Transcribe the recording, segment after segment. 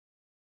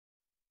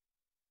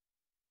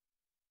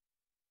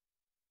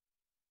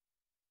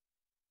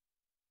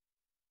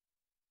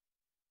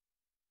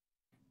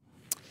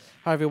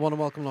Hi everyone and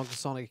welcome along to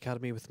Sonic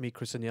Academy with me,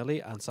 Chris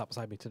Agnelli, and sat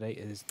beside me today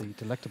is the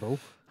delectable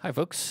Hi,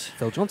 folks.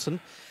 Phil Johnson.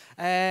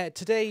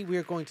 Today we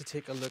are going to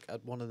take a look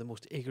at one of the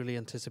most eagerly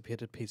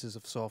anticipated pieces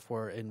of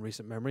software in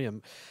recent memory.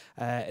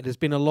 It has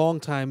been a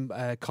long time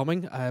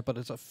coming, but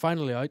it's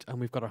finally out and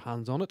we've got our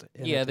hands on it.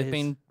 And Yeah, it they've is-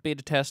 been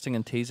beta testing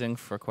and teasing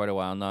for quite a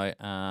while now,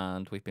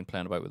 and we've been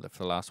playing about with it for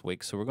the last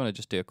week. So we're going to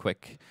just do a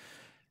quick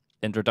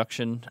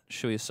introduction,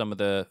 show you some of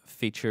the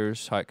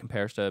features, how it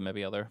compares to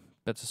maybe other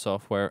bits of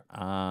software,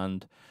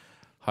 and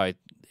how the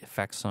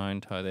effects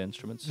sound, how the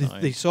instruments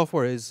sound. The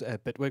software is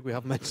Bitwig, we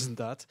haven't mentioned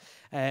that.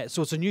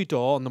 So it's a new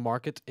DAW on the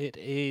market. It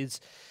is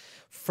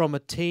from a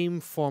team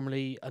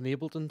formerly, an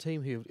Ableton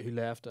team who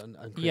left and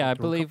created Yeah, I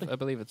their own company.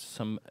 believe it's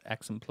some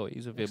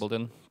ex-employees of Yes.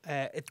 Ableton,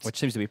 It's which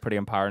seems to be pretty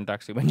empowering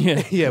actually when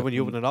you yeah, when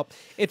you open it up,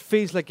 it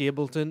feels like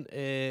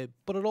Ableton,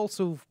 but it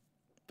also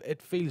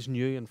feels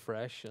new and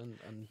fresh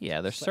and Yeah,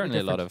 there's slightly certainly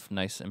a lot different. of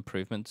nice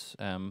improvements.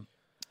 Do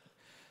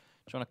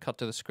you want to cut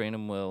to the screen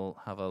and we'll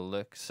have a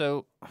look?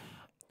 So,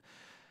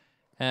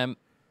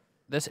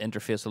 this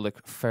interface will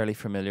look fairly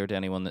familiar to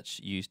anyone that's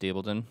used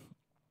Ableton.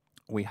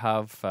 We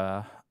have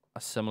a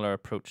similar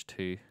approach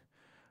to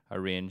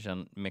arrange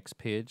and mix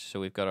page. So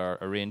we've got our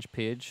arrange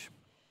page,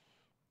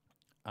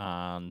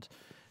 and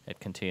it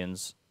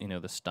contains,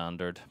 the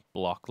standard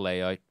block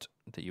layout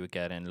that you would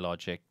get in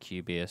Logic,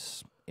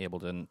 Cubase,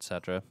 Ableton,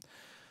 etc.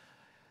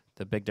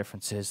 The big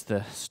difference is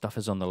the stuff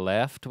is on the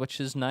left, which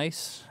is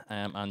nice,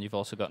 and you've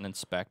also got an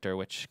inspector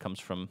which comes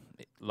from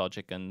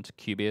Logic and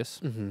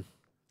Cubase. Mm-hmm.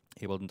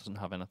 Ableton doesn't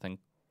have anything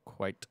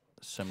quite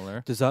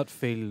similar. Does that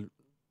feel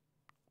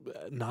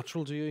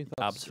natural to you?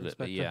 That's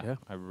Absolutely, Inspector? yeah.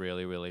 I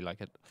really, really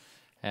like it.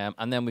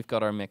 And then we've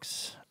got our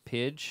mix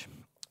page,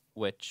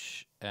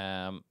 which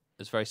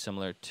is very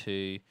similar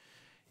to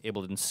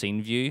Ableton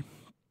Scene View.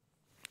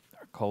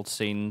 They're called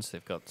scenes.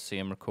 They've got the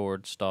same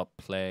record, stop,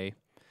 play,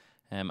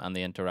 and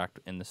they interact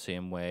in the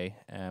same way,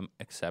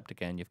 except,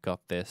 again, you've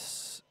got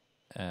this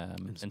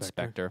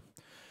inspector.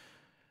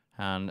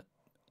 And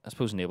I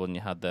suppose in Ableton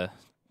you had the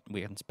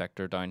weight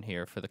inspector down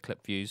here for the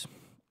clip views,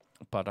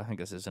 but I think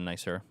this is a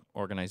nicer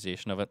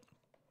organization of it.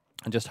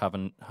 And just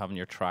having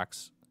your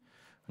tracks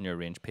on your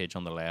arrange page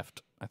on the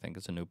left, I think,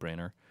 is a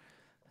no-brainer.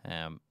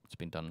 It's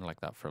been done like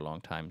that for a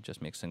long time.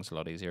 Just makes things a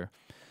lot easier.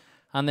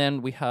 And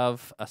then we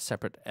have a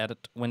separate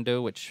edit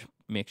window, which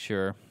makes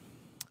sure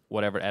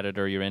whatever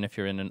editor you're in, if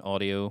you're in an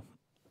audio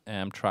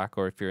track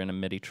or if you're in a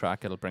MIDI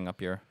track, it'll bring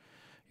up your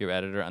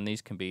editor. And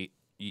these can be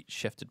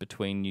shifted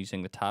between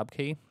using the tab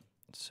key.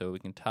 So we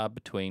can tab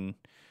between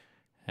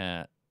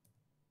our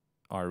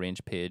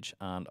arrange page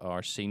and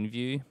our scene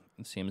view,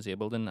 the same as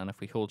Ableton. And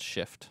if we hold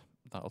shift,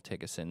 that'll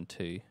take us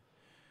into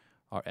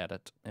our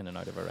edit, in and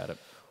out of our edit.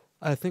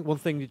 I think one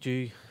thing that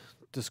you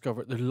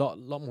discovered, there's a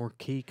lot more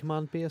key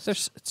command based.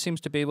 It seems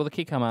to be, well, the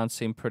key commands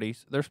seem pretty,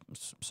 there's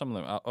some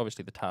of them,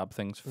 obviously the tab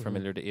thing's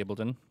familiar to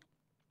Ableton.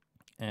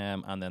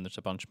 And then there's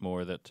a bunch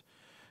more that,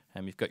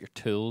 you've got your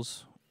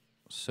tools.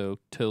 So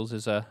tools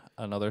is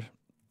another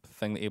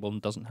thing that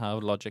Ableton doesn't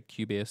have. Logic,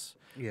 Cubase,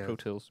 Pro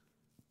Tools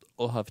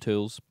all have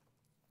tools.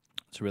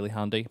 It's really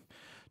handy.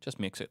 Just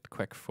makes it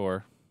quick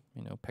for,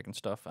 picking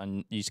stuff.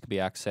 And these can be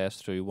accessed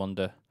through 1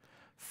 to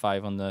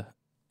 5 on the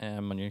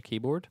on your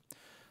keyboard,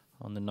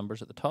 on the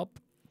numbers at the top.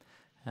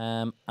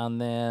 And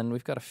then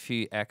we've got a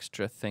few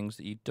extra things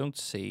that you don't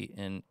see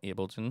in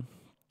Ableton.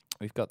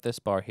 We've got this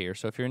bar here.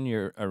 So if you're in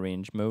your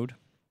arrange mode,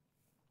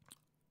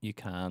 you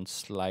can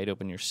slide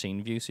open your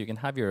scene view. So you can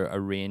have your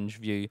arrange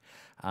view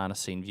and a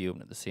scene view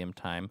open at the same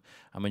time.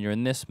 And when you're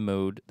in this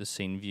mode, the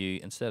scene view,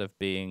 instead of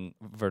being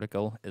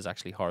vertical, is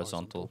actually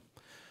horizontal.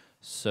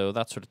 So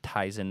that sort of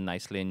ties in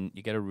nicely, and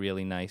you get a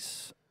really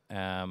nice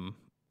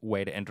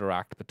way to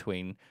interact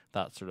between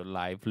that sort of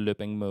live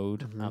looping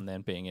mode and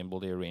then being able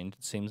to arrange.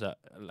 It seems that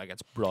like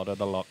it's brought it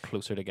a lot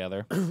closer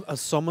together.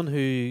 As someone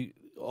who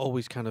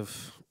always kind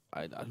of,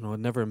 I don't know,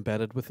 never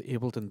embedded with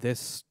Ableton,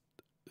 this,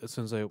 as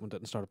soon as I opened it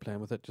and started playing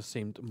with it, just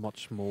seemed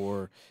much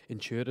more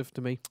intuitive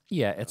to me.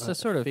 Yeah, it's a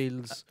sort of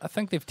feels. I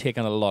think they've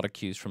taken a lot of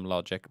cues from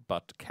Logic,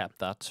 but kept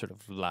that sort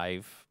of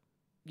live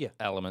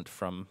element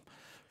from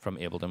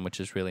Ableton, which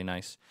is really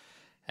nice.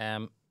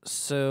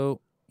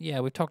 So yeah,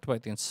 we've talked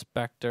about the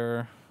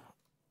inspector.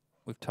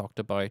 We've talked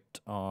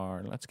about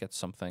let's get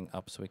something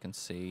up so we can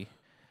see.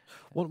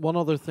 One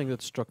other thing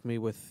that struck me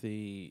with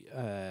the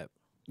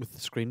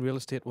screen real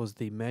estate was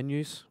the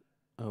menus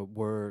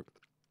were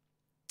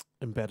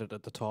embedded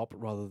at the top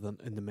rather than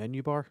in the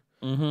menu bar,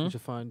 which I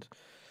found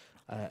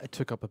it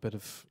took up a bit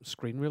of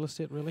screen real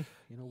estate, really.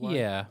 You know why?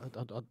 Yeah.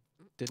 I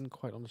didn't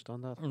quite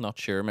understand that. I'm not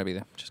sure. Maybe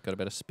they've just got a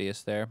bit of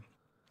space there.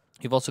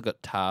 You've also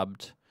got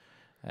tabbed.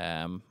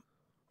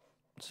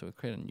 So we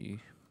create a new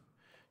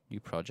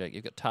project.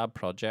 You've got tab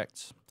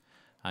projects,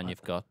 and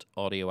you've got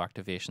audio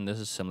activation. This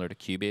is similar to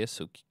Cubase.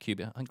 So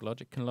Cubase, I think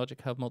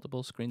Logic have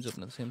multiple screens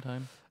open at the same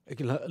time? It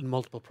can have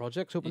multiple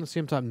projects open at the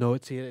same time. No,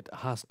 it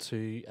has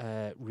to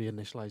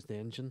reinitialize the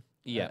engine.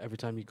 Yeah. Every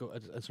time you go,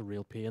 it's a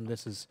real pain.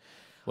 This is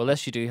Well,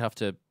 this you do have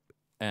to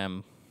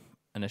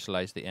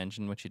initialize the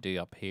engine, which you do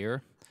up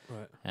here.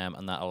 Right.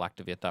 and that'll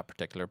activate that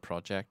particular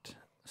project.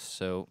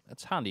 So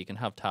it's handy. You can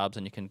have tabs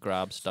and you can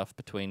grab stuff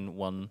between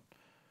one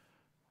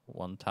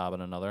tab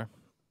and another.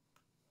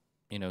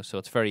 You know, so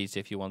it's very easy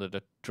if you wanted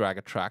to drag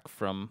a track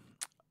from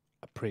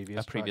A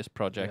previous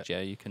project.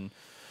 Yeah, you can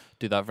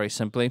do that very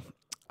simply.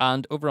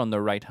 And over on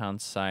the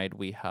right-hand side,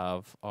 we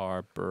have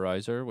our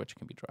browser, which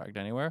can be dragged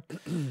anywhere.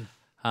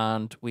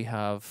 And we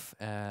have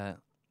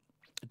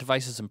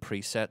devices and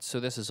presets. So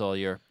this is all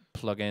your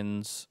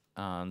plugins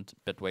and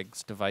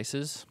Bitwig's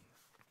devices.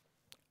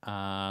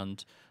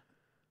 And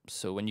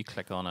so when you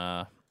click on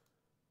a,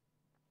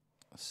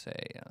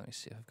 say, let me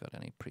see if I've got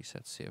any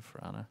presets saved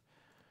for Anna.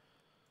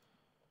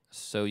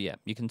 So yeah,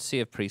 you can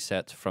save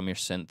presets from your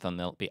synth and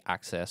they'll be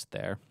accessed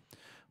there,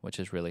 which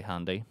is really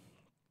handy.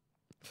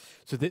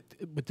 So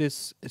but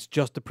this is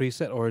just a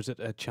preset, or is it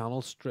a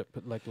channel strip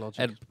like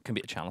Logic? It can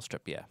be a channel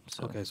strip, yeah.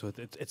 So Okay, so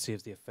it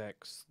saves the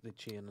effects, the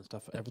chain and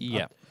stuff.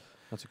 yeah.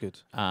 That's good.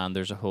 And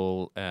there's a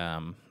whole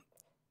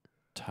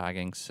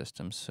tagging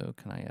system. So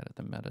can I edit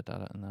the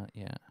metadata in that?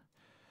 Yeah.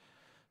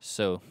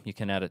 So you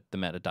can edit the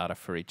metadata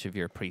for each of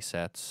your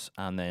presets,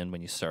 and then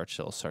when you search,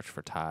 it'll search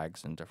for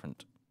tags and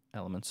different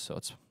elements. So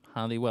it's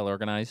handy, well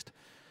organized.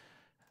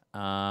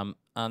 And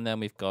then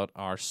we've got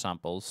our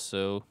samples.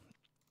 So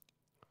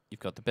you've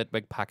got the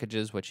Bitwig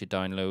packages, which you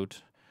download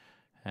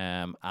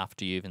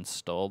after you've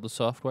installed the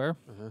software.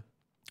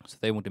 So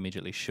they won't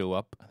immediately show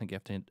up. I think you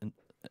have to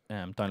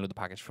download the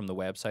package from the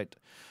website.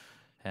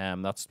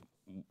 That's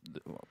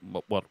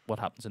what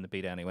happens in the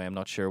beta anyway. I'm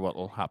not sure what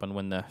will happen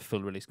when the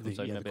full release comes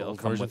out. Maybe it'll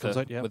come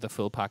with the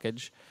full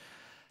package.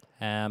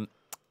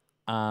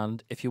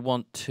 And if you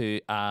want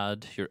to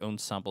add your own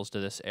samples to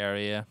this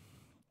area,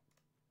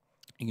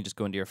 you can just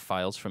go into your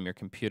files from your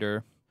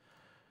computer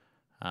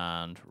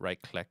and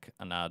right-click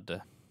and add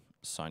the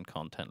sound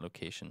content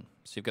location.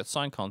 So you've got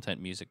sound content,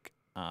 music,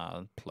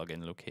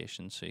 plugin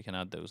locations, so you can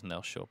add those and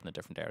they'll show up in the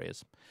different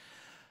areas.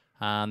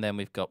 And then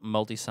we've got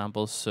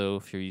multi-samples, so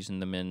if you're using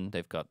them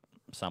they've got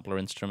sampler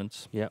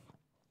instruments. Yeah.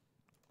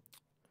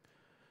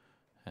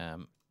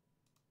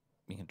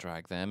 You can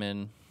drag them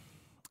in.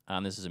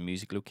 And this is a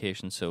music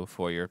location, so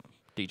for your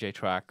DJ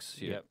tracks,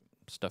 your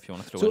stuff you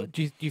want to throw in. So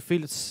do you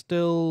feel it's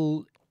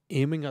still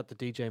aiming at the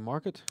DJ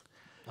market?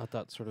 At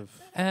that sort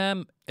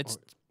of...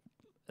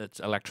 It's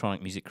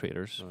electronic music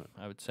creators, right.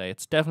 I would say.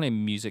 It's definitely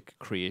music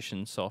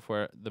creation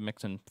software. The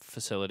mixing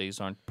facilities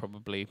aren't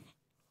probably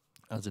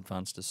as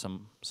advanced as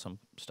some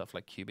stuff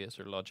like Cubase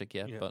or Logic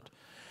yet, but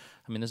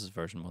I mean, this is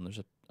version 1. There's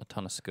a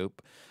ton of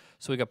scope.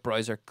 So we got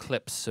browser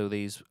clips. So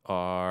these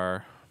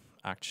are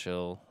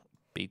actual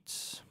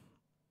beats.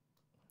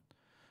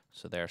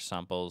 So they're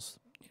samples,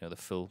 you know, the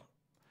full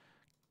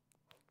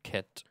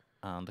kit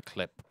and the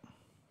clip.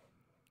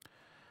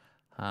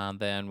 And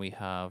then we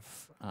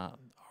have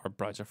our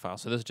browser file.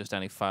 So this is just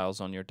any files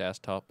on your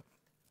desktop.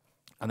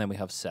 And then we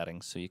have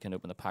settings. So you can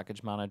open the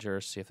package manager,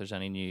 see if there's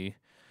any new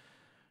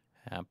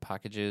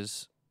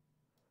packages,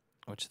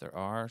 which there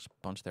are. There's a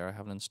bunch there I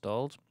haven't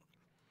installed.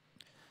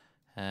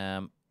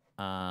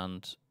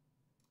 And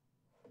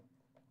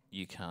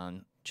you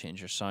can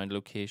change your sound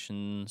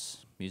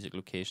locations, music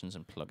locations,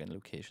 and plugin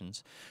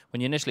locations.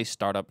 When you initially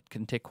start up, it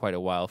can take quite a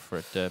while for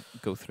it to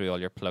go through all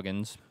your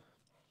plugins.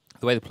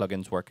 The way the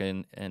plugins work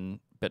in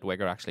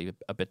Bitwig are actually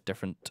a bit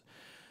different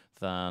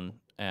than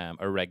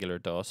a regular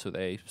DAW. So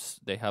they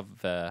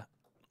have the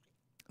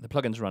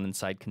plugins run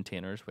inside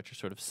containers, which are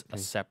sort of a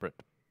separate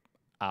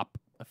app,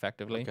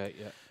 effectively. Okay,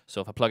 yeah.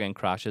 So if a plugin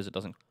crashes, it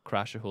doesn't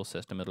crash your whole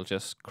system. It'll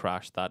just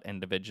crash that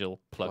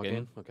individual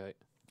plugin. Okay.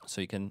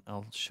 So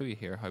I'll show you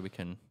here how we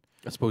can.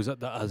 I suppose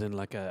that as in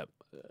like an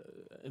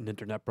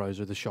internet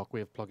browser, the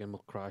Shockwave plugin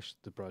will crash.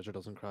 The browser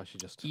doesn't crash. You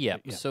just Yeah.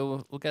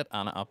 So we'll get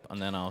Anna up,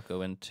 and then I'll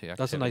go into Activity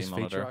That's a nice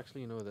Monitor. feature,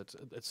 actually. You know that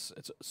it's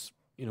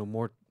you know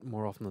more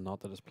often than not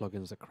that it's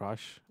plugins that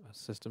crash a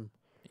system.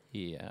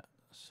 Yeah.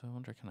 So I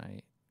wonder, can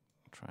I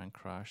try and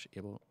crash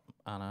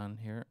Anna in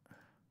here?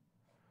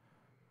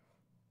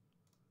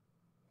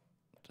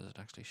 Does it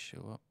actually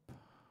show up?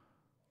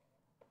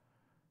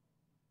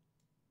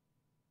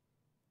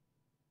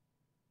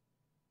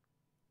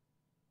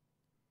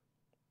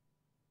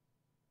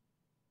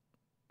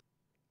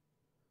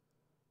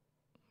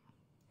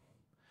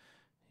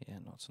 Yeah,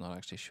 no, it's not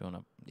actually showing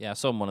up. Yeah, I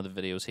saw in one of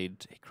the videos he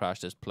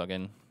crashed his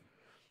plugin,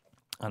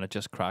 and it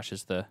just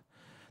crashes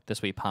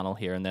this wee panel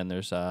here, and then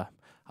there's a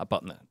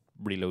button that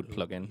reload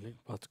plugin.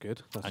 That's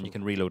good. And you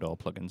can reload all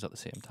plugins at the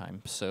same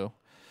time. So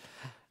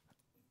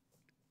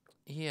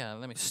yeah,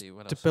 let me see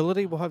what else.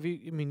 Stability. Well, have you?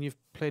 I mean, you've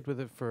played with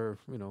it for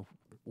a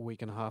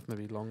week and a half,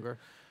 maybe longer.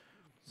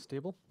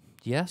 Stable.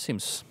 Yeah,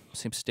 seems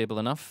stable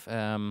enough.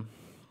 A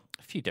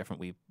few different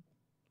wee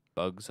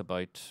bugs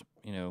about,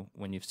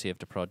 when you've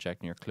saved a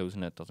project and you're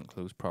closing it doesn't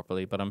close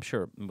properly, but I'm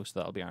sure most of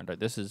that'll be ironed out.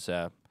 This is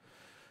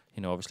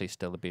obviously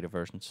still the beta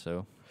version,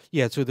 so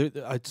yeah. So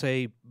I'd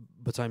say by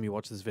the time you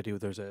watch this video,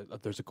 there's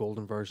a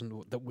golden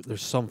version.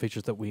 There's some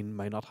features that we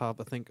might not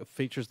have. I think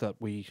features that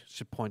we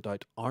should point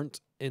out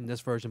aren't in this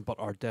version, but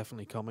are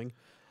definitely coming.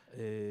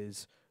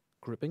 Is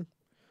grouping.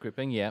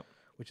 Grouping, yeah.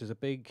 Which is a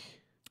big.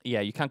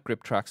 Yeah, you can't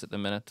grip tracks at the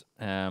minute,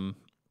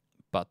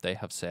 but they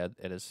have said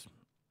it is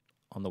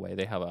on the way.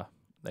 They're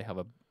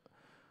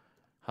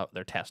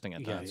testing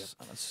it, Yeah, and yeah.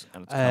 it's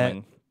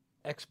coming.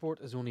 Export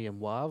is only in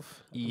WAV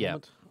at the Yeah.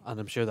 moment, and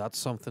I'm sure that's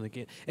something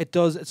again. It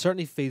does. It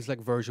certainly feels like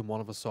version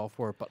 1 of a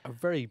software, but a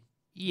very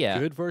Yeah,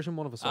 good version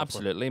 1 of a software.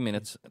 absolutely. I mean,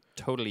 it's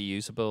totally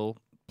usable.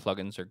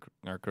 Plugins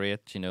are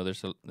great. You know,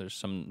 there's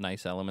some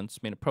nice elements.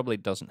 I mean, it probably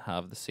doesn't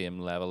have the same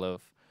level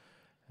of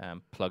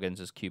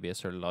plugins as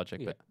Cubase or Logic,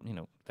 Yeah. but you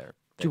know, they've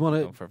Do you been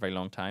wanna- going for a very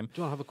long time. Do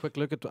you want to have a quick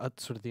look at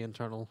sort of the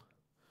internal,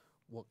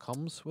 what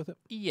comes with it?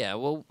 Yeah,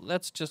 well,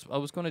 I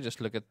was going to just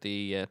look at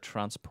the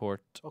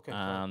transport Okay,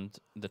 and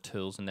the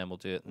tools, and then we'll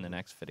do it in the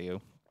next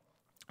video.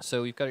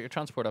 So you've got your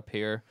transport up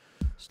here,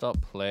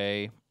 stop,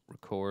 play,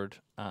 record,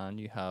 and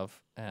you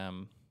have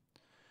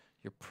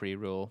your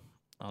pre-roll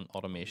on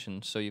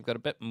automation. So you've got a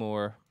bit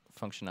more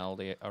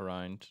functionality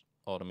around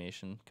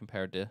automation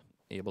compared to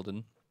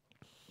Ableton,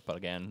 but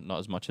again, not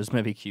as much as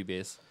maybe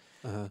Cubase.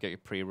 Uh-huh. You got your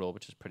pre-roll,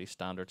 which is pretty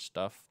standard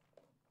stuff.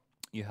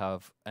 You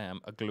have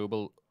a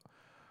global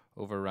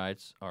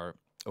overrides or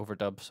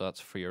overdub, so that's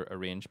for your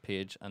arrange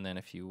page. And then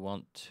if you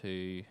want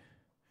to,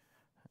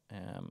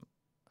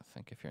 I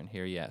think if you're in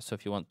here, yeah. So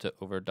if you want to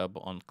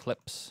overdub on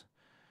clips,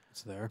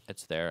 It's there.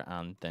 it's there,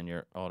 and then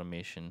your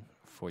automation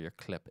for your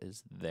clip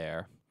is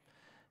there.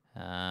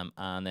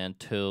 And then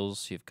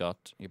tools, you've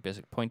got your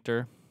basic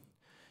pointer,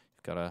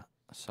 you've got a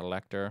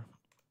selector,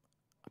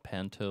 a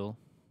pen tool.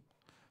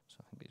 So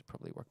I think these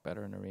probably work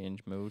better in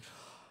arrange mode.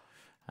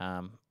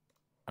 An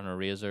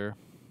eraser.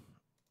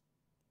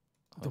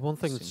 The one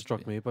thing that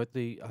struck me about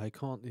the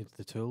icon,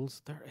 the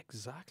tools, they're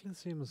exactly the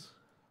same as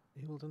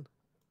Ableton.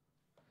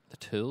 The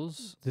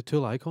tools? The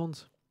tool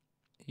icons.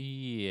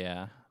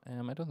 Yeah.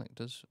 I don't think it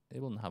does.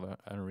 It wouldn't have an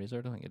eraser.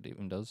 I don't think it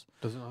even does.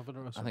 Does it have an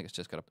eraser? I think it's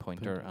just got a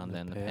pointer and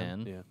then the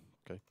pen. Yeah.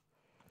 Okay.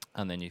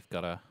 And then you've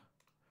got Is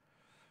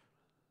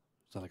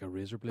that like a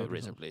razor blade? a or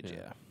razor something? blade,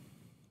 yeah.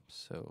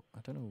 So I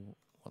don't know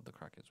what the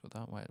crack is with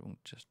that. Why it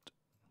won't just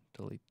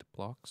delete the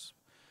blocks.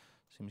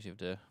 Seems you have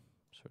to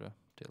sort of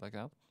do it like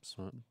that. It's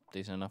Right. a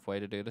decent enough way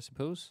to do it, I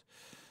suppose.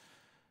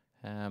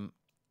 And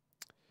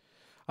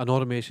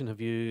automation,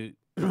 have you...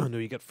 I know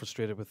you get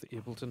frustrated with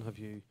Ableton. Have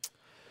you...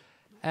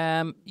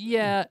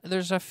 Yeah,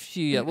 there's a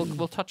few. Yeah,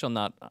 we'll touch on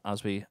that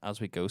as we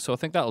go. So I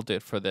think that'll do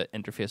it for the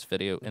interface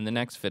video. In the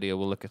next video,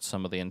 we'll look at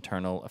some of the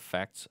internal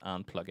effects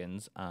and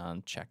plugins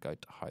and check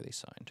out how they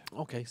sound.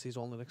 Okay, see you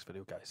all in the next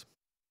video, guys.